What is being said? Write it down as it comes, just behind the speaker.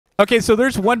Okay, so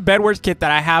there's one BedWars kit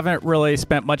that I haven't really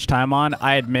spent much time on,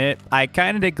 I admit. I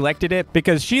kind of neglected it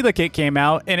because Sheila kit came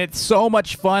out, and it's so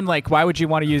much fun. Like, why would you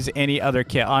want to use any other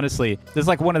kit, honestly? This is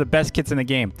like one of the best kits in the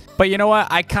game. But you know what?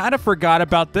 I kind of forgot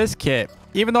about this kit.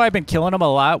 Even though I've been killing him a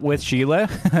lot with Sheila,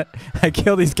 I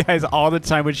kill these guys all the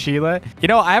time with Sheila. You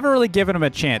know, I haven't really given him a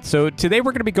chance. So today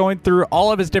we're going to be going through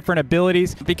all of his different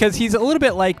abilities because he's a little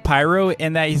bit like Pyro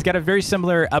in that he's got a very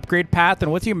similar upgrade path. And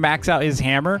once you max out his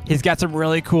hammer, he's got some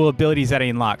really cool abilities that he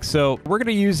unlocks. So we're going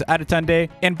to use Adetunde.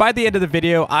 And by the end of the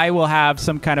video, I will have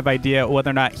some kind of idea whether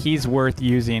or not he's worth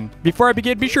using. Before I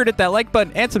begin, be sure to hit that like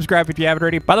button and subscribe if you haven't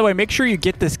already. By the way, make sure you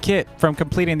get this kit from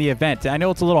completing the event. I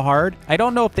know it's a little hard. I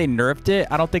don't know if they nerfed it.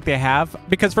 I don't think they have,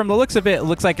 because from the looks of it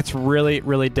looks like it's really,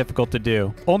 really difficult to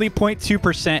do. Only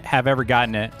 0.2% have ever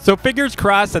gotten it. So fingers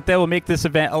crossed that they will make this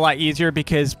event a lot easier,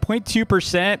 because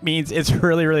 0.2% means it's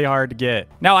really, really hard to get.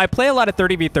 Now, I play a lot of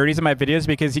 30v30s in my videos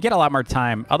because you get a lot more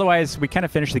time. Otherwise, we kind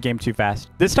of finish the game too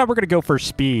fast. This time, we're going to go for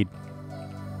speed.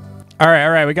 All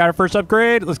right. We got our first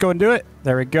upgrade. Let's go and do it.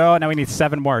 There we go. Now we need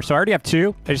 7 more. So I already have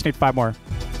 2. I just need 5 more.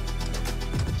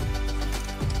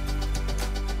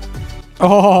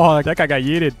 Oh, that guy got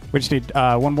yeeted. We just need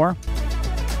 1 more.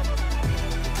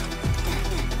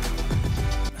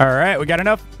 All right, we got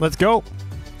enough. Let's go.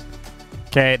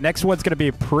 Okay, next one's going to be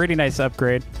a pretty nice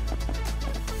upgrade.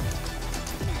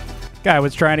 Guy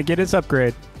was trying to get his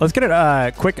upgrade. Let's get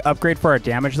a quick upgrade for our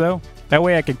damage, though. That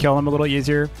way I can kill him a little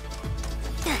easier.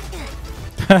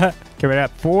 Okay, we got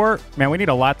 4. Man, we need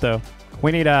a lot, though.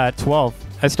 We need 12.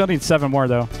 I still need 7 more,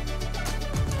 though.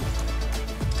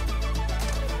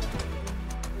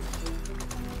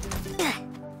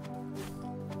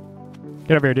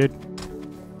 Get over here, dude.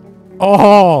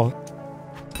 Oh!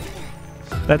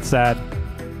 That's sad.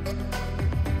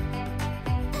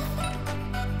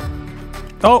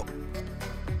 Oh!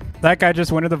 That guy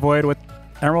just went to the void with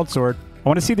Emerald Sword. I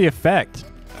want to see the effect.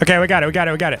 Okay, we got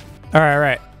it. All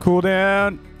right.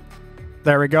 Cooldown.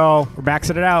 There we go. We're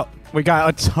maxing it out. We got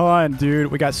a ton, dude.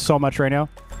 We got so much right now.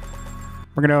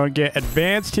 We're going to get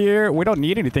advanced here. We don't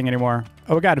need anything anymore.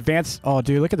 Oh, we got advanced. Oh,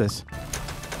 dude, look at this.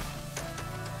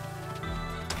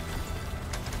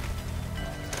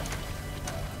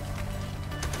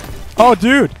 Oh,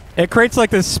 dude, it creates like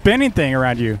this spinning thing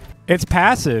around you. It's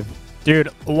passive. Dude,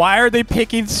 why are they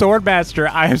picking Swordmaster?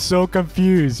 I am so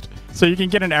confused. So you can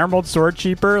get an Emerald Sword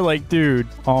cheaper? Like, dude,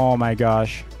 oh my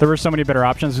gosh. There were so many better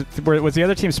options. Was the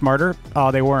other team smarter?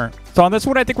 Oh, they weren't. So on this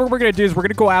one, I think what we're going to do is we're going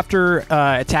to go after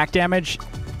attack damage.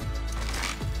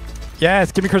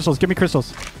 Yes, give me crystals. Do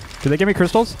they give me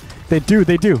crystals? They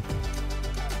do.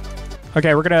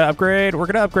 Okay, we're gonna upgrade.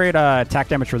 Attack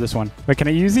damage for this one. Wait, can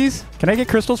I use these? Can I get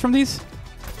crystals from these?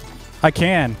 I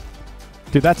can.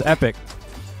 Dude, that's epic.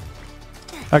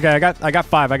 Okay, I got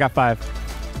 5.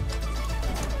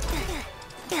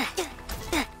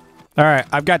 All right,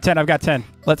 I've got 10.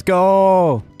 Let's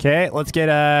go. Okay, let's get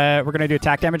we're gonna do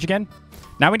attack damage again.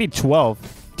 Now we need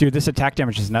 12. Dude, this attack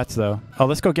damage is nuts, though. Oh,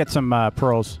 let's go get some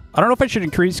pearls. I don't know if I should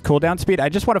increase cooldown speed. I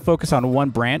just want to focus on one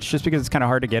branch just because it's kind of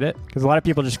hard to get it. Because a lot of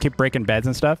people just keep breaking beds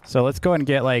and stuff. So let's go and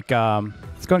get, like,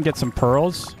 let's go and get some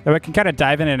pearls. So I can kind of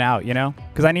dive in and out, you know?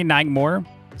 Because I need 9 more.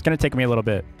 It's going to take me a little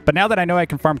bit. But now that I know I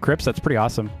can farm crypts, that's pretty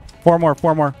awesome. 4 more.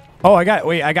 Oh,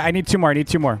 I need 2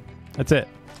 more. That's it.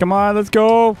 Come on, let's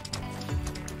go.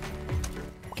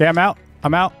 Okay, I'm out.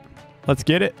 Let's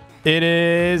get it. It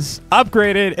is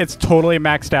upgraded. It's totally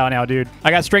maxed out now, dude.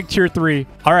 I got strength tier 3.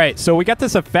 All right, so we got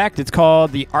this effect. It's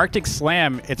called the Arctic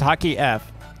Slam. It's hotkey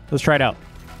F. Let's try it out.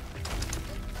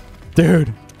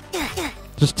 Dude.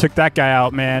 Just took that guy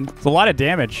out, man. It's a lot of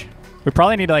damage. We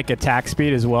probably need, like, attack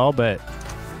speed as well, but...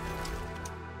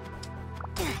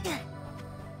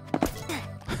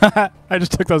 I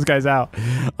just took those guys out.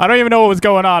 I don't even know what was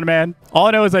going on, man. All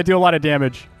I know is I do a lot of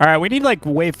damage. All right, we need like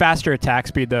way faster attack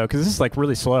speed though, because this is like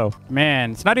really slow.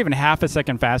 Man, it's not even half a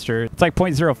second faster. It's like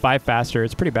 0.05 faster.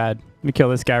 It's pretty bad. Let me kill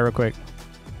this guy real quick.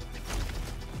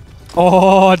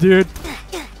 Oh, dude.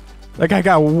 That guy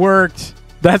got worked.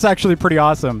 That's actually pretty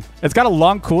awesome. It's got a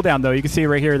long cooldown though. You can see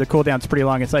right here, the cooldown's pretty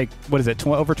long. It's like, what is it?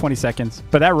 Over 20 seconds.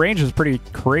 But that range is pretty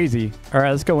crazy. All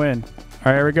right, let's go in. All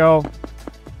right, here we go.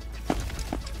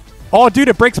 Oh, dude,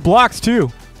 it breaks blocks, too.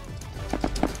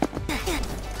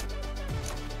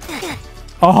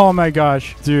 Oh, my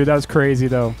gosh. Dude, that was crazy,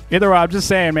 though. Either way, I'm just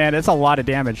saying, man, it's a lot of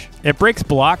damage. It breaks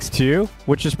blocks, too,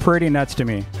 which is pretty nuts to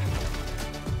me.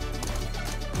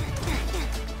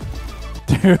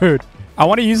 Dude, I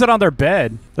want to use it on their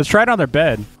bed. Let's try it on their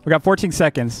bed. We got 14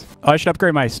 seconds. Oh, I should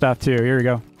upgrade my stuff, too. Here we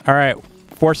go. All right,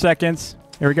 4 seconds.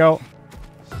 Here we go.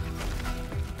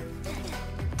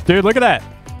 Dude, look at that.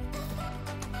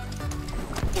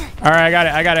 All right, I got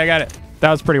it. I got it. I got it.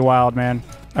 That was pretty wild, man.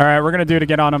 All right, we're going to do it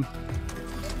again on him.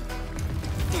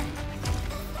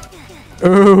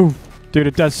 Ooh. Dude,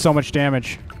 it does so much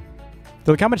damage.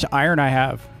 Look how much iron I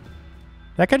have.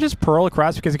 That guy just pearl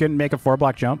across because he couldn't make a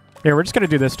 4-block jump. Here, we're just going to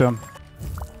do this to him.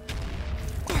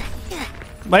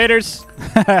 Laters.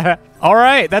 All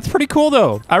right, that's pretty cool,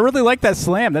 though. I really like that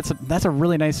slam. That's a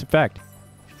really nice effect.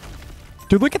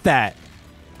 Dude, look at that.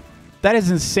 That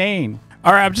is insane.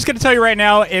 All right, I'm just going to tell you right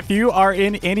now, if you are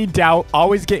in any doubt,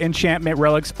 always get enchantment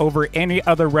relics over any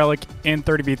other relic in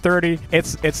 30v30.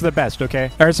 It's the best, okay?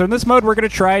 All right, so in this mode, we're going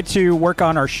to try to work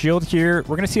on our shield here.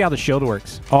 We're going to see how the shield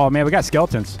works. Oh, man, we got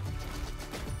skeletons.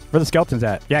 Where are the skeletons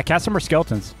at? Yeah, cast some more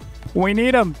skeletons. We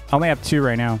need them. I only have 2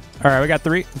 right now. All right, we got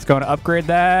 3. Let's go and upgrade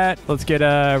that. Let's get,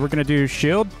 we're going to do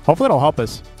shield. Hopefully it'll help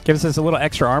us. Gives us a little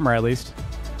extra armor at least.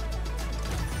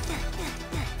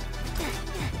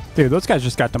 Dude, those guys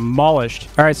just got demolished.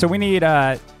 All right, so we need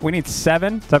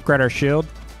 7 to upgrade our shield.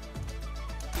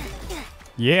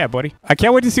 Yeah, buddy. I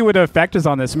can't wait to see what the effect is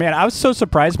on this. Man, I was so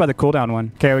surprised by the cooldown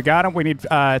one. Okay, we got him. We need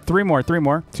 3 more, 2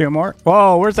 more.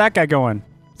 Whoa, where's that guy going?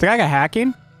 Is the guy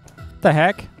hacking? What the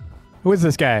heck? Who is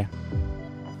this guy?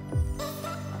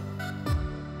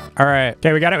 All right.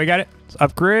 Okay, we got it. We got it. Let's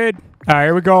upgrade. All right,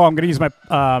 here we go. I'm going to use my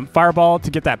fireball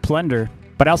to get that plunder.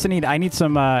 But I also need, I need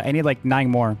like 9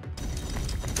 more.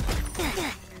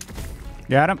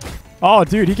 Got him. Oh,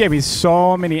 dude, he gave me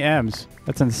so many M's.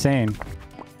 That's insane.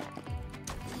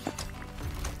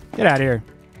 Get out of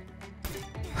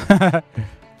here.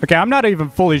 Okay, I'm not even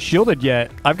fully shielded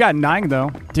yet. I've got 9,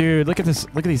 though. Dude, look at this.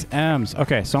 Look at these M's.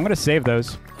 Okay, so I'm going to save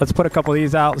those. Let's put a couple of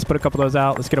these out. Let's put a couple of those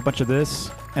out. Let's get a bunch of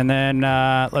this. And then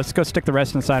let's go stick the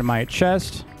rest inside my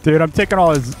chest. Dude, I'm taking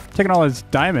all his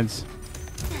diamonds.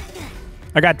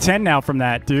 I got 10 now from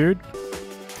that, dude.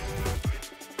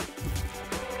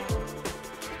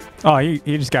 Oh, he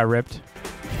just got ripped.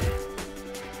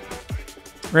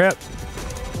 Rip.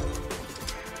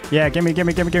 Yeah, gimme.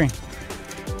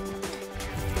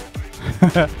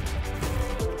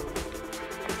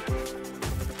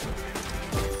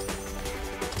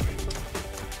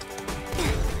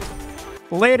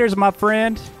 Laters, my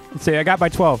friend. Let's see, I got my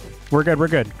 12. We're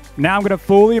good. Now I'm going to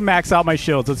fully max out my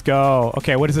shields. Let's go.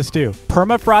 Okay, what does this do?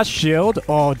 Permafrost shield?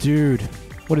 Oh, dude.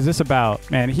 What is this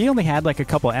about? Man, he only had like a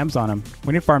couple M's on him.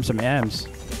 We need to farm some M's.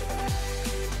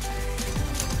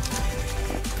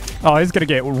 Oh, he's going to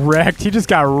get wrecked. He just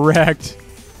got wrecked.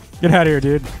 Get out of here,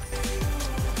 dude.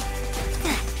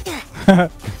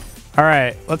 All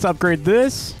right, let's upgrade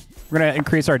this. We're going to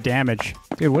increase our damage.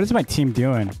 Dude, what is my team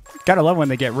doing? Gotta love when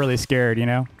they get really scared, you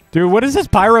know? Dude, what is this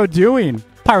Pyro doing?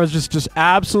 Pyro's just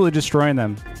absolutely destroying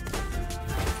them.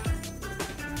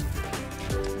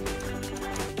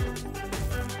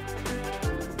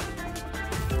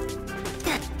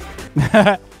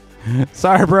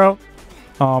 Sorry, bro.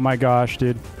 Oh my gosh,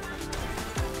 dude.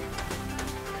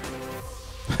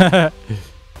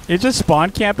 It's just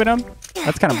spawn camping him.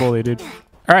 That's kind of bully, dude.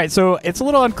 All right, so it's a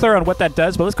little unclear on what that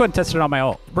does, but let's go ahead and test it on my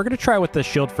ult. We're going to try with the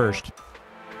shield first.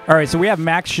 All right, so we have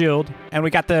max shield, and we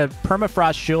got the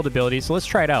permafrost shield ability, so let's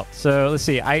try it out. So let's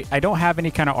see. I don't have any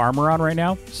kind of armor on right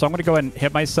now, so I'm going to go ahead and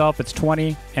hit myself. It's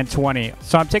 20 and 20.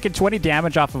 So I'm taking 20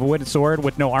 damage off of a wooden sword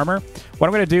with no armor. What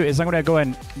I'm going to do is I'm going to go ahead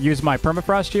and use my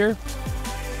permafrost here,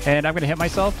 and I'm going to hit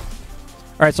myself.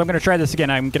 All right, so I'm going to try this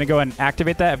again. I'm going to go and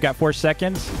activate that. I've got 4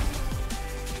 seconds.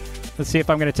 Let's see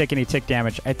if I'm going to take any tick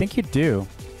damage. I think you do.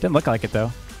 Didn't look like it,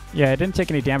 though. Yeah, it didn't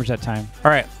take any damage that time. All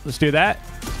right, let's do that.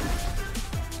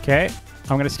 Okay,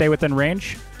 I'm going to stay within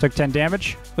range. Took 10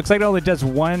 damage. Looks like it only does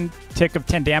 1 tick of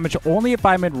 10 damage only if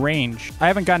I'm in range. I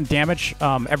haven't gotten damage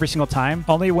every single time,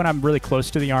 only when I'm really close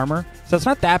to the armor. So it's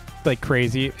not that like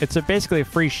crazy. It's basically a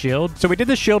free shield. So we did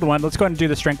the shield one. Let's go ahead and do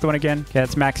the strength one again. Okay,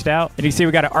 it's maxed out. And you see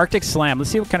we got an Arctic Slam. Let's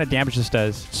see what kind of damage this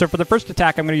does. So for the first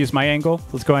attack, I'm going to use my angle.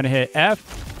 Let's go ahead and hit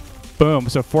F. Boom.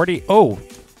 So 40. Oh.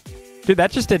 Dude,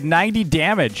 that just did 90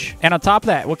 damage. And on top of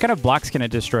that, what kind of blocks can it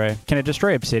destroy? Can it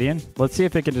destroy obsidian? Let's see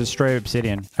if it can destroy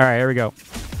obsidian. All right, here we go.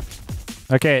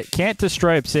 Okay, it can't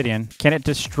destroy obsidian. Can it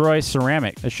destroy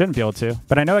ceramic? It shouldn't be able to,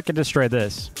 but I know it can destroy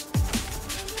this.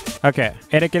 Okay,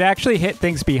 and it can actually hit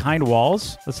things behind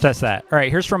walls. Let's test that. All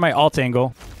right, here's from my alt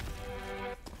angle.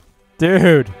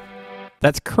 Dude,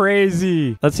 that's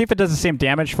crazy. Let's see if it does the same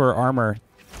damage for armor.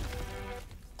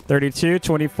 32,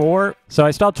 24. So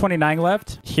I still have 29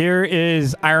 left. Here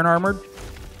is iron armored.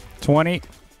 20,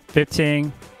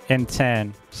 15, and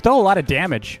 10. Still a lot of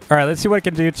damage. All right, let's see what it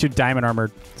can do to diamond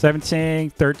armored. 17,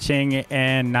 13,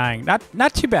 and 9.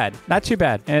 Not too bad. Not too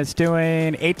bad. And it's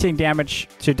doing 18 damage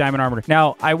to diamond armored.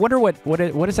 Now, I wonder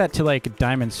what is that to like a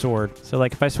diamond sword? So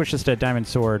like if I switch this to a diamond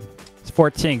sword, It's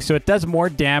 14. So it does more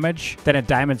damage than a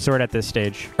diamond sword at this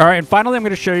stage. All right, and finally, I'm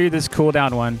going to show you this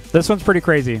cooldown one. This one's pretty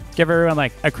crazy. Give everyone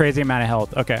like a crazy amount of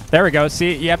health. Okay, there we go.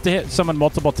 See, you have to hit someone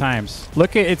multiple times.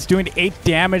 Look at it's doing 8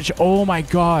 damage. Oh my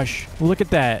gosh. Look at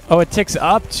that. Oh, it ticks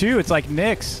up too. It's like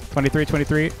Nyx. 23,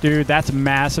 23. Dude, that's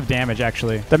massive damage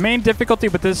actually. The main difficulty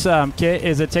with this kit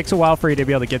is it takes a while for you to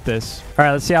be able to get this. All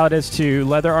right, let's see how it is to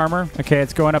leather armor. Okay,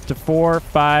 it's going up to 4,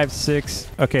 5, 6.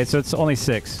 Okay, so it's only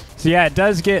 6. So yeah, it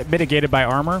does get mitigated by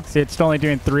armor. See, it's only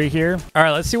doing 3 here. All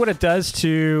right, let's see what it does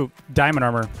to diamond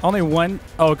armor. Only 1.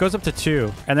 Oh, it goes up to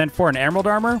 2. And then for an emerald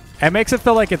armor, it makes it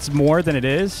feel like it's more than it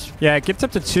is. Yeah, it gets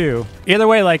up to 2. Either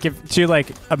way, like if to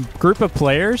like a group of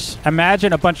players,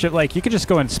 imagine a bunch of like, you could just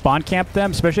go and spawn camp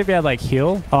them, especially if you had like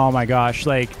heal. Oh my gosh.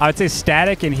 Like I would say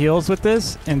static and heals with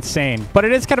this, insane. But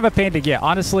it is kind of a pain to get.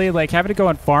 Honestly, like having to go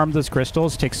and farm those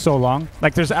crystals takes so long.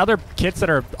 Like there's other kits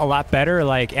that are a lot better,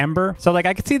 like Ember. So like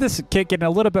I could see this kit getting a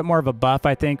little bit more of a buff,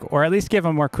 I think, or at least give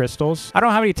them more crystals. I don't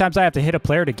know how many times I have to hit a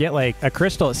player to get like a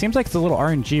crystal. It seems like it's a little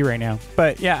RNG right now.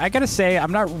 But yeah, I gotta say,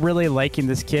 I'm not really liking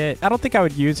this kit. I don't think I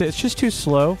would use it. It's just too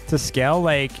slow to scale.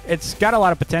 Like it's got a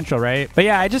lot of potential, right? But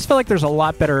yeah, I just feel like there's a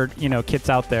lot better, you know, kits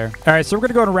out there. All right, so we're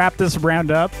gonna go and wrap this round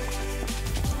up.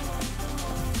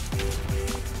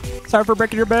 Sorry for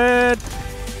breaking your bed.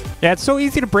 Yeah, it's so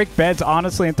easy to break beds,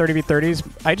 honestly, in 30v30s.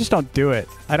 I just don't do it.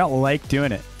 I don't like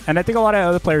doing it. And I think a lot of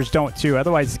other players don't too.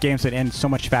 Otherwise, the games would end so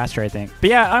much faster, I think. But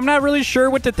yeah, I'm not really sure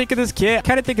what to think of this kit. I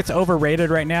kind of think it's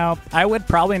overrated right now. I would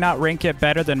probably not rank it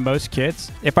better than most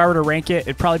kits. If I were to rank it,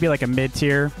 it'd probably be like a mid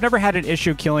tier. I've never had an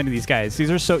issue killing these guys. These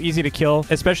are so easy to kill,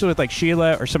 especially with like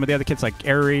Sheila or some of the other kits like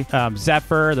Airy,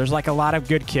 Zephyr. There's like a lot of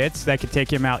good kits that could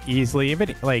take him out easily.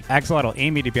 Even like Axolotl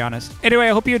Amy, to be honest. Anyway,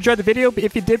 I hope you enjoyed the video.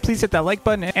 If you did, please hit that like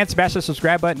button and smash the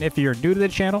subscribe button if you're new to the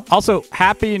channel. Also,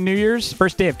 Happy New Year's,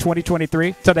 first day of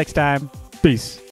 2023. Till next time, peace.